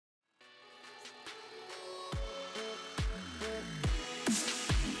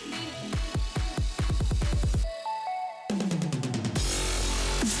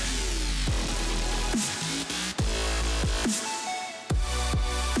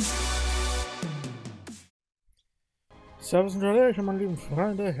Servus und Hallöchen, meine lieben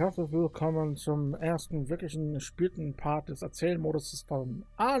Freunde. Herzlich willkommen zum ersten wirklichen gespielten Part des Erzählmodus von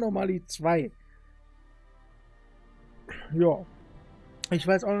Anomaly 2. Ja, ich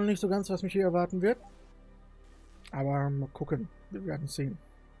weiß auch noch nicht so ganz, was mich hier erwarten wird. Aber mal gucken, wir werden es sehen.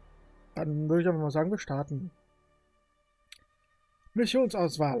 Dann würde ich einfach mal sagen, wir starten.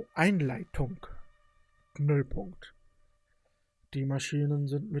 Missionsauswahl, Einleitung. Nullpunkt. Die Maschinen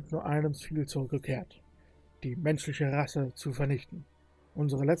sind mit nur einem Ziel zurückgekehrt: die menschliche Rasse zu vernichten.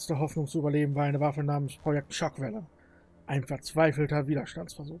 Unsere letzte Hoffnung zu überleben war eine Waffe namens Projekt Shockwave. Ein verzweifelter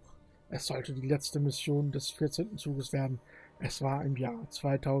Widerstandsversuch. Es sollte die letzte Mission des 14. Zuges werden. Es war im Jahr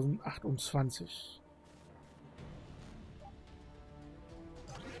 2028.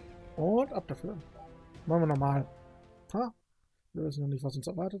 Und ab dafür. Machen wir nochmal. Ha? Wir wissen noch nicht, was uns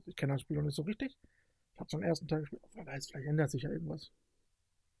erwartet. Ich kenne das Spiel noch nicht so richtig. Ich habe es am ersten Tag gespielt. Wer weiß, vielleicht ändert sich ja irgendwas.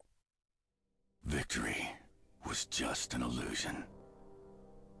 Victory was just an illusion.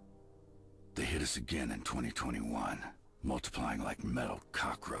 They hit us again in 2021, multiplying like metal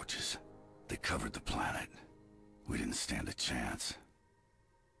cockroaches. They covered the planet. We didn't stand a chance.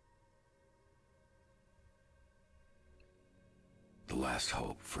 The last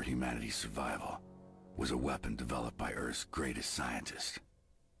hope for humanity's survival was a weapon developed by Earth's greatest scientist,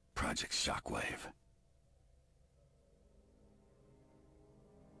 Projekt Shockwave.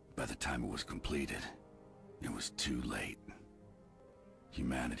 By the time it was completed, it was too late.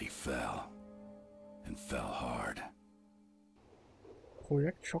 Humanity fell, and fell hard.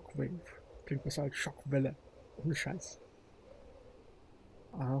 Projekt Shockwave. Klingt besser als Schockwelle. Ohne Scheiß.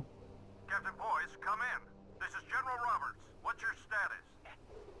 Aha. Captain Boyce, come in. This is General Roberts. What's your status?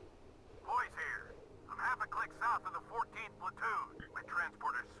 Boyce here. I'm half a click south of the 14th platoon. My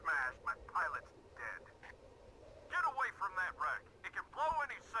transporter's smashed, my pilot's dead. Get away from that wreck. It can blow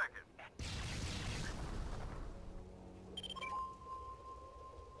any second.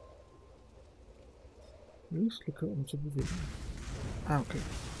 Linksklicke, um zu bewegen. Ah, okay.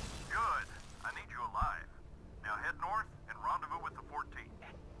 Good. I need you alive. Now head north and rendezvous with the 14th.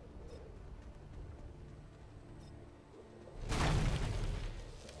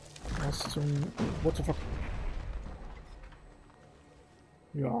 Was zum... What the fuck?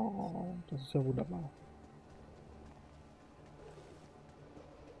 Ja, das ist ja wunderbar.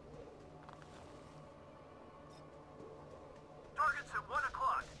 Target's at 1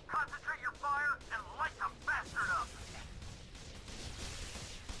 o'clock. Concentrate your fire and light the bastard up.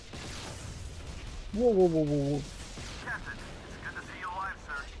 Wow, wow, wow, wow. Captain, it's good to see you alive,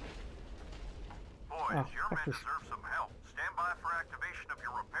 sir. Boys, Ah, your men praktisch. deserve some help. Stand by for activation of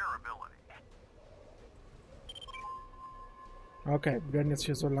your repair ability. Okay, wir werden jetzt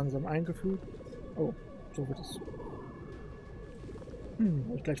hier so langsam eingefügt. Oh, so wird es.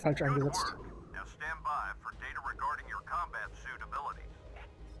 Hab ich gleich falsch Good eingesetzt. work. Now stand by for data regarding your combat suit abilities.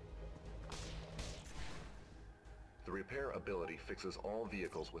 The repair ability fixes all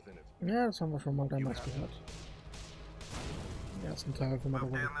vehicles within it. Ja, das haben wir schon mal damals gehört. Im ersten Teil von Move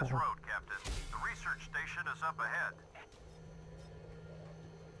meiner down this Woche. road, Captain. The research station is up ahead.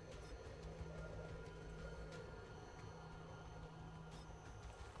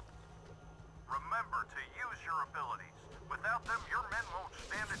 Remember to use your abilities. Without them, your men won't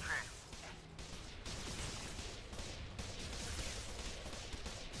stand a chance.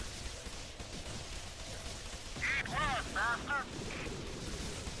 Eat less, bastard!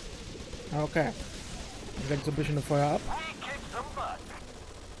 Okay. Lenkt so ein bisschen das Feuer ab. We kicked some butt.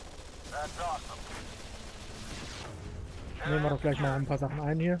 That's awesome. Nehmen wir doch gleich mal ein paar Sachen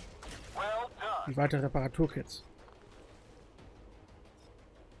ein hier. Well done. Die weitere Reparaturkits.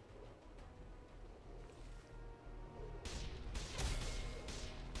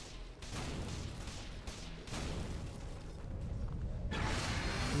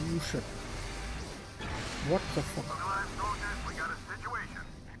 Oh shit. What the fuck? Live soldiers, we got a situation.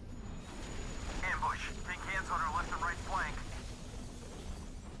 Ambush. Take hands on our left and right flank.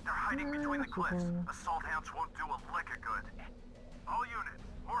 They're hiding between the cliffs. Assault hounds won't do a lick of good. All units,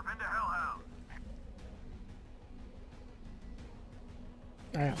 morph into hellhounds.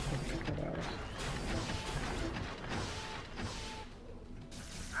 Ah ja, da war was.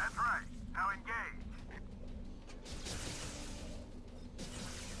 That's right. Now engage.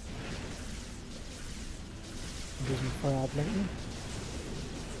 Ein bisschen Feuer ablenken.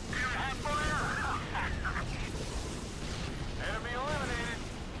 Enemy eliminated.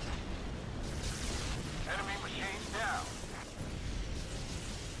 Enemy machine down.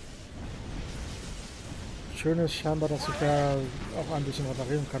 Schön ist scheinbar, dass ich da auch ein bisschen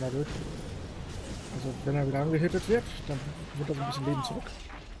reparieren kann dadurch. Also wenn er wieder angehittet wird, dann wird er so ein bisschen Leben zurück.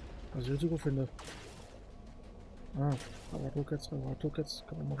 Was ich so gut finde. Ah, Reparaturkits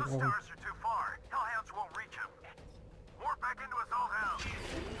kann man mal Those gebrauchen. towers are too far. Hellhounds won't reach them. Warp back into assault house.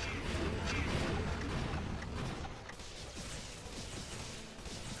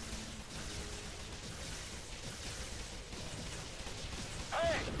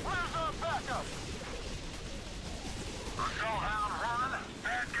 Hey, where's our backup? Assault hound 1,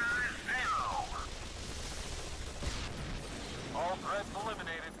 bad guys 0. All threats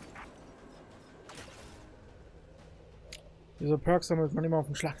eliminated. Diese Perks sammelt man immer auf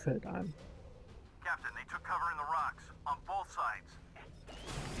dem Schlachtfeld ein. Captain, they took cover in the rocks on both sides.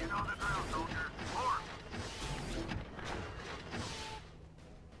 You know the drill, soldier. Forward.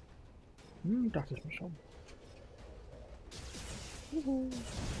 Dachte ich mir schon.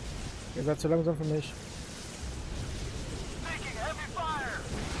 Ihr seid zu langsam für mich. Taking heavy fire.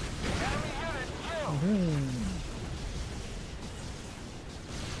 Enemy unit killed.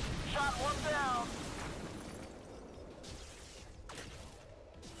 Shot one down.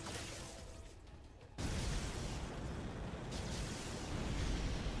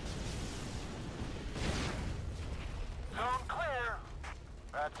 Zone clear.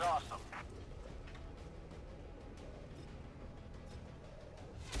 That's awesome.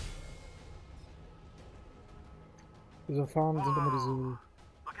 Diese Farmen sind immer diese... Look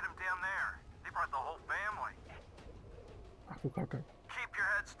at him down there. They brought the whole family. Ach du Kacke. Keep your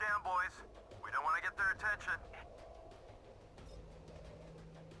heads down, boys. We don't want to get their attention.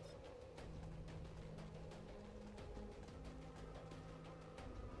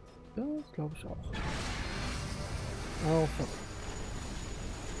 Das glaube ich auch. Oh fuck.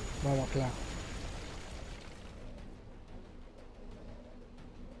 War aber klar.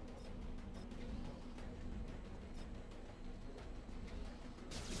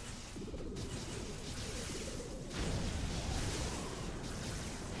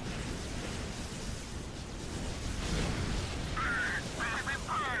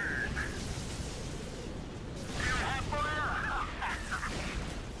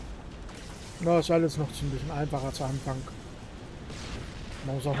 Na, ist alles noch ziemlich einfacher zu Anfang.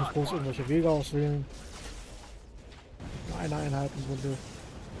 Man muss auch nicht groß irgendwelche Wege auswählen. Nur eine Einheit im Grunde.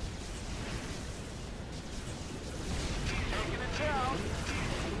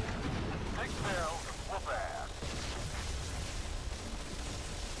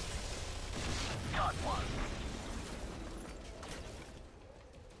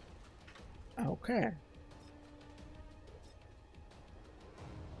 Okay.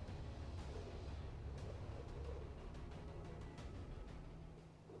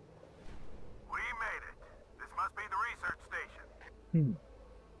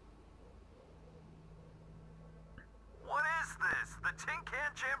 What is this? The Tin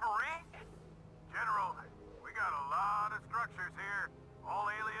Can Jamboree? General, we got a lot of structures here, all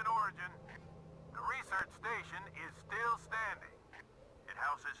alien origin. The research station is still standing. It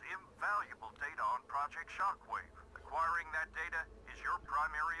houses invaluable data on Project Shockwave. Acquiring that data is your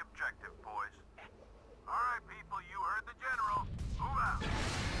primary objective, boys. All right, people, you heard the general. Move out.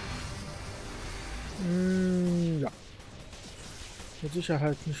 Ja. Mit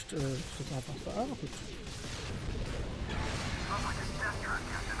Sicherheit nicht das einfachste. Ah, gut. Sounds like a death trap,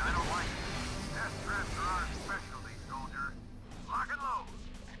 Captain. I don't like it. Death traps are our specialty, soldier. Lock and load.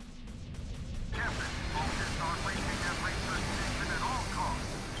 Captain, focus on reaching that research station at all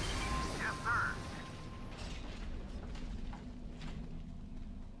costs. Yes, sir.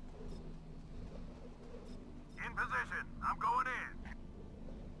 In position. I'm going in.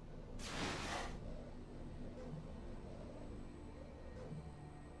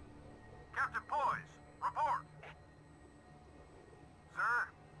 Captain Poise, report. Sir,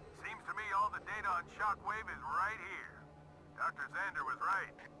 seems to me all the data on Shockwave is right here. Dr. Xander was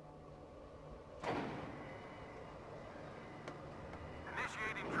right.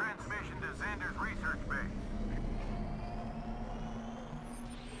 Initiating transmission to Xander's research base.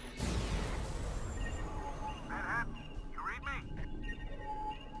 Manhattan, you read me?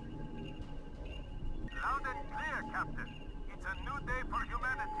 Loud and clear, Captain. It's a new day for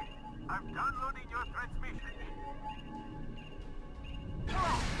humanity. I'm downloading your transmission. So.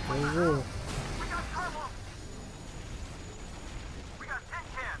 We got trouble! We got tin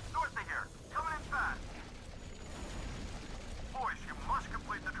cans north of here, coming in fast. Boys, you must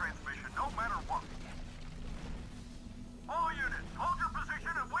complete the transmission no matter what. All units, hold your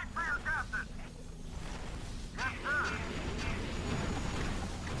position and wait for your captain. Yes, sir.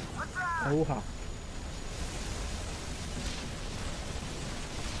 What's that? Oha.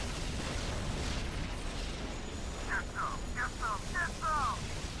 Get some, get some, get some!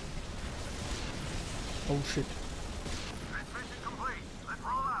 Oh shit. Transmission complete. Let's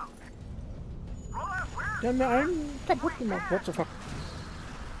roll out. Roll out where? Die haben mir einen kaputt gemacht. What the fuck?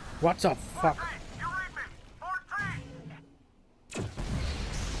 What the fuck? You read me? 14!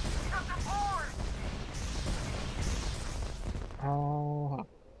 Get deployed! Aha.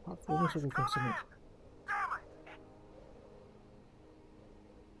 Hat wohl nicht so gut funktioniert. Damn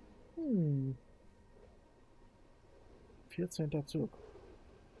it! 14. Zug.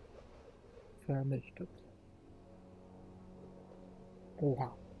 Vernichtet.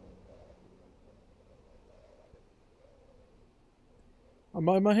 Oha.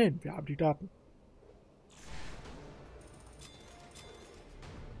 Aber immerhin, wir haben die Daten.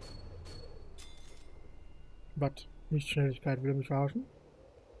 Was? Nicht Schnelligkeit, will er mich verarschen?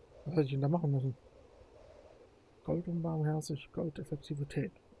 Was hätte ich denn da machen müssen? Gold und barmherzig, Gold,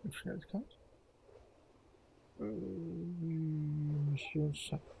 Effektivität. Und Schnelligkeit?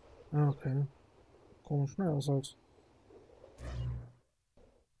 Missionszeit. Ah, okay. Komisch, naja, was soll's.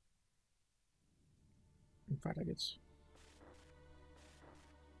 Und weiter geht's.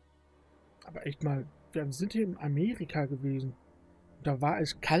 Aber echt mal, wir sind hier in Amerika gewesen. Da war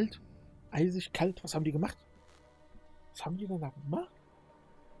es kalt, eisig kalt. Was haben die gemacht? Was haben die denn da gemacht?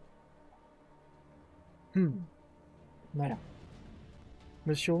 Naja.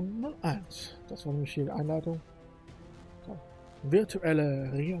 Mission 01. Das war nämlich hier die Einleitung. So.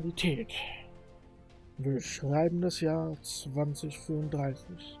 Virtuelle Realität. Wir schreiben das Jahr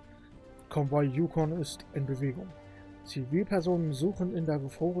 2034. Konvoi Yukon ist in Bewegung. Zivilpersonen suchen in der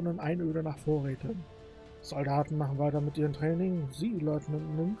gefrorenen Einöde nach Vorräten. Soldaten machen weiter mit ihrem Training. Sie,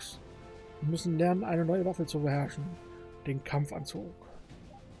 Leutnant Nynx, müssen lernen, eine neue Waffe zu beherrschen. Den Kampfanzug.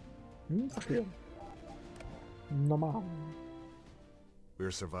 Verstehe. Normal.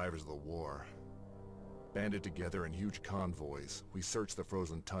 We're survivors of the war. Banded together in huge convoys, we search the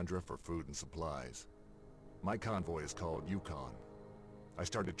frozen tundra for food and supplies. My convoy is called Yukon. I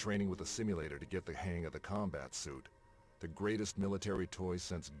started training with a simulator to get the hang of the combat suit. The greatest military toy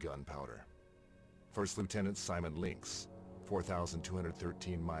since gunpowder. First Lieutenant Simon Lynx,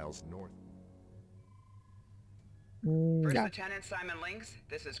 4,213 miles north. First Ja. Lieutenant Simon Lynx,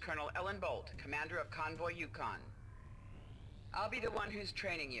 this is Colonel Ellen Bolt, commander of Convoy Yukon. I'll be the one who's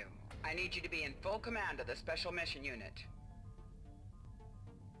training you. I need you to be in full command of the Special Mission Unit.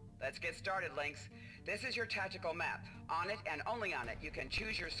 Let's get started, Lynx. This is your tactical map. On it and only on it, you can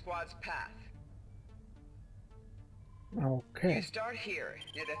choose your squad's path. You Okay. start here,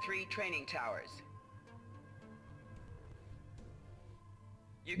 near the 3 training towers.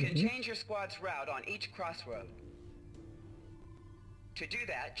 You can change your squad's route on each crossroad. To do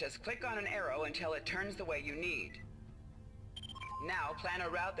that, just click on an arrow until it turns the way you need. Now plan a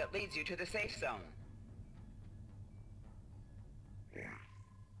route that leads you to the safe zone.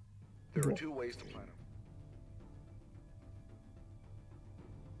 There are 2 ways to plan it.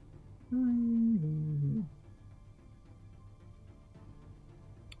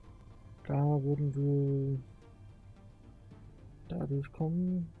 Da würden wir da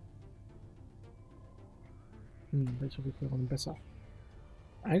durchkommen. Welche Weg wäre denn besser?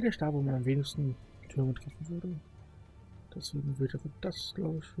 Eigentlich da, wo man am wenigsten Türme treffen würde. Deswegen wäre das,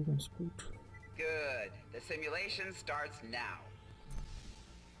 glaube ich, für ganz gut. Good. The simulation starts now.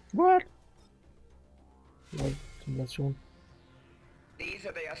 What? Lol, Simulation. These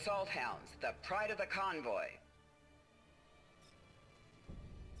are the assault hounds, the pride of the convoy.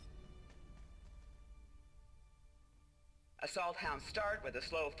 Assault hounds start with a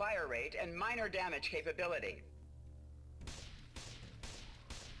slow fire rate and minor damage capability.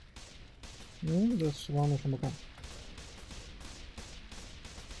 Das war mir schon bekannt.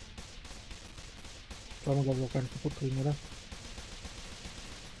 Soll man, glaube ich, auch gar nicht kaputt kriegen, oder?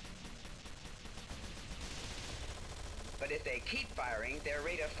 But if they keep firing, their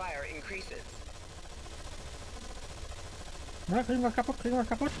rate of fire increases. Na, kriegen wir kaputt, kriegen wir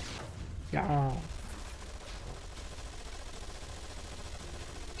kaputt. Ja.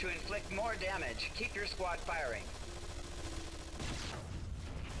 To inflict more damage, keep your squad firing.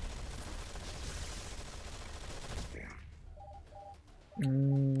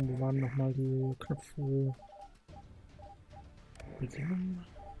 Wo waren nochmal die Knöpfe? Bedienung.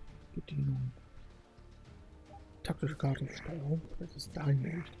 Taktische Kartensteuerung. Das ist da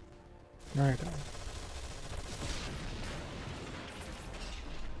nicht. Na egal.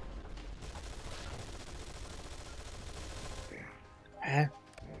 Hä?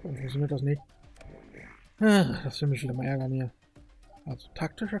 Warum funktioniert das nicht? Das will mich wieder mal ärgern hier. Also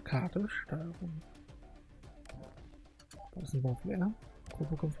taktische Kartensteuerung. Das ist nicht mal wer?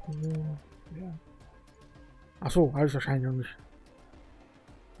 Gruppe konfigurieren. Ja. Achso, habe ich wahrscheinlich noch nicht.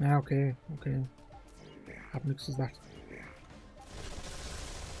 Ja, okay, okay. Hab nichts gesagt.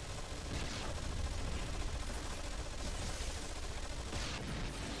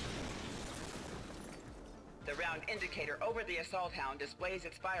 Hellhound indicator over the Assault Hound displays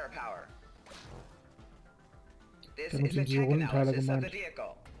its firepower. This is a tech analysis of the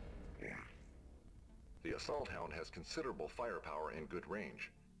vehicle. The Assault Hound has considerable firepower and good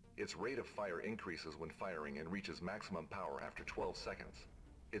range. Its rate of fire increases when firing and reaches maximum power after 12 seconds.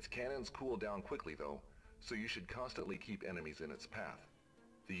 Its cannons cool down quickly though, so you should constantly keep enemies in its path.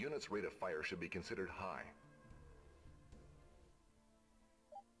 The unit's rate of fire should be considered high.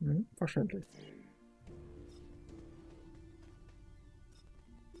 Verständlich.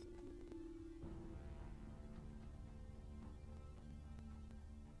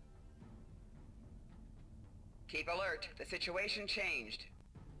 Keep alert. The situation changed.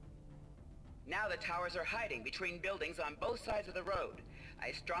 Now the towers are hiding between buildings on both sides of the road.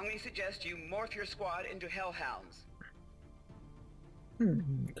 I strongly suggest you morph your squad into Hellhounds.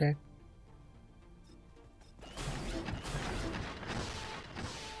 Okay.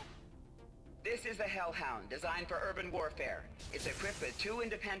 This is the Hellhound, designed for urban warfare. It's equipped with 2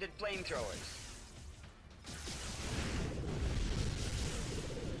 independent flamethrowers.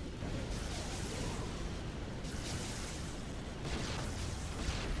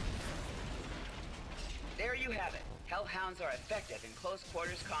 There you have it. Hellhounds are effective in close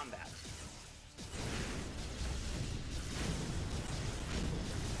quarters combat.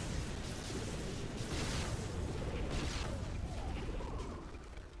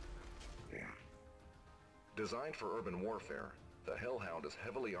 Designed for urban warfare, the Hellhound is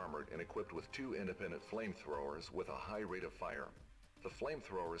heavily armored and equipped with 2 independent flamethrowers with a high rate of fire. The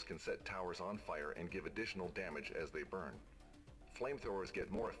flamethrowers can set towers on fire and give additional damage as they burn. Flamethrowers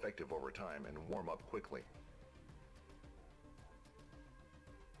get more effective over time and warm up quickly.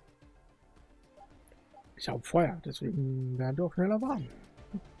 Ich habe Feuer, deswegen werden die auch schneller warm.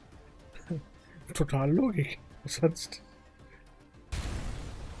 Total Logik. Was sonst?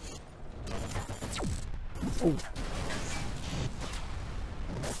 Oh.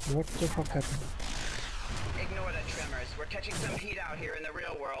 What the fuck happened? Ignore the tremors. We're catching some heat out here in the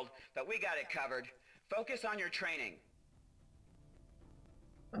real world, but we got it covered. Focus on your training.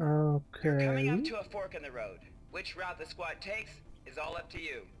 Okay. You're coming up to a fork in the road. Which route the squad takes is all up to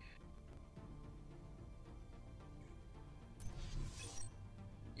you.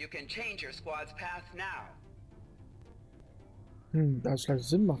 You can change your squad's path now. Da es vielleicht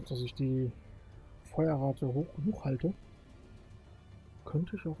Sinn macht, dass ich die Feuerrate hoch genug halte.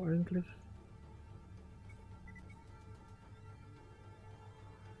 Könnte ich auch eigentlich.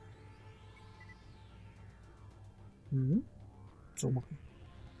 So machen.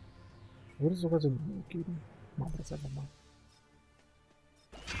 Würde sogar Sinn geben. Machen wir das einfach mal.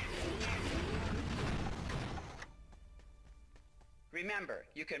 Remember,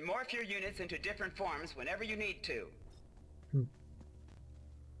 you can morph your units into different forms whenever you need to.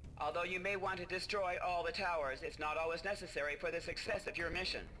 Although you may want to destroy all the towers, it's not always necessary for the success of your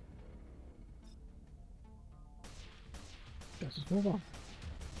mission. Das ist nur wahr.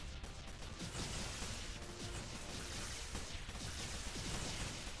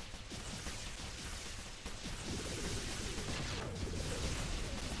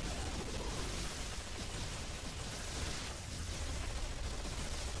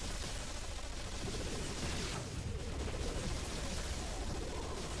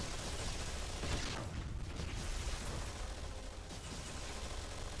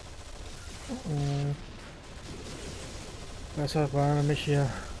 Deshalb war er nämlich hier.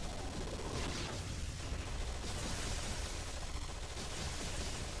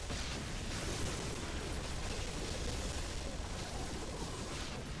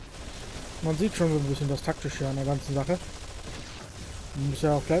 Man sieht schon so ein bisschen das Taktische an der ganzen Sache. Man muss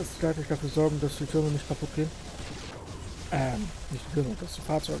ja auch gleichzeitig dafür sorgen, dass die Türme nicht kaputt gehen. Nicht die Türme, dass die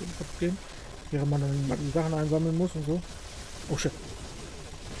Fahrzeuge nicht kaputt gehen. Während man dann mal die Sachen einsammeln muss und so. Oh shit.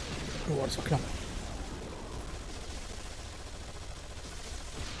 Oh, das war knapp.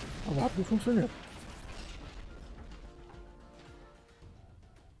 Aber hat gut funktioniert.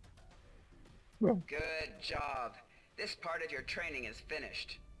 Ja. Good job. This part of your training is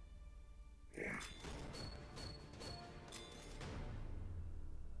finished.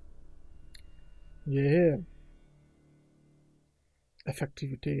 Yeah.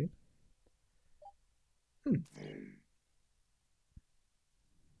 Effektivität.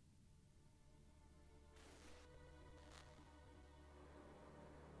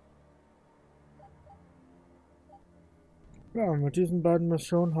 Ja, und mit diesen beiden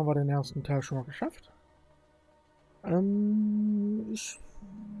Missionen haben wir den ersten Teil schon mal geschafft. Ich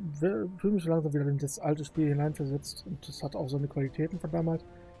fühle mich so langsam wieder in das alte Spiel hineinversetzt und das hat auch so eine Qualitäten von damals.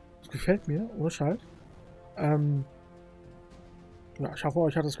 Das gefällt mir, ohne Scheiß. Ja, ich hoffe,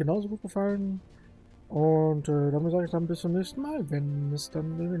 euch hat es genauso gut gefallen. Und damit sage ich dann bis zum nächsten Mal, wenn es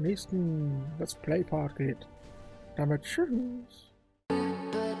dann in den nächsten Let's Play Part geht. Damit tschüss.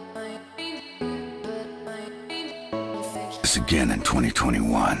 This again in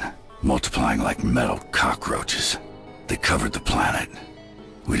 2021, multiplying like metal cockroaches. They covered the planet.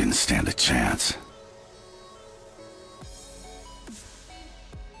 We didn't stand a chance.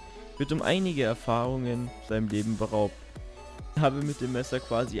 Wird um einige Erfahrungen seinem Leben beraubt. Habe mit dem Messer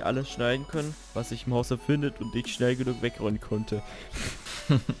quasi alles schneiden können, was sich im Haus erfindet und nicht schnell genug wegräumen konnte.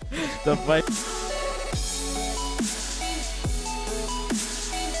 Dabei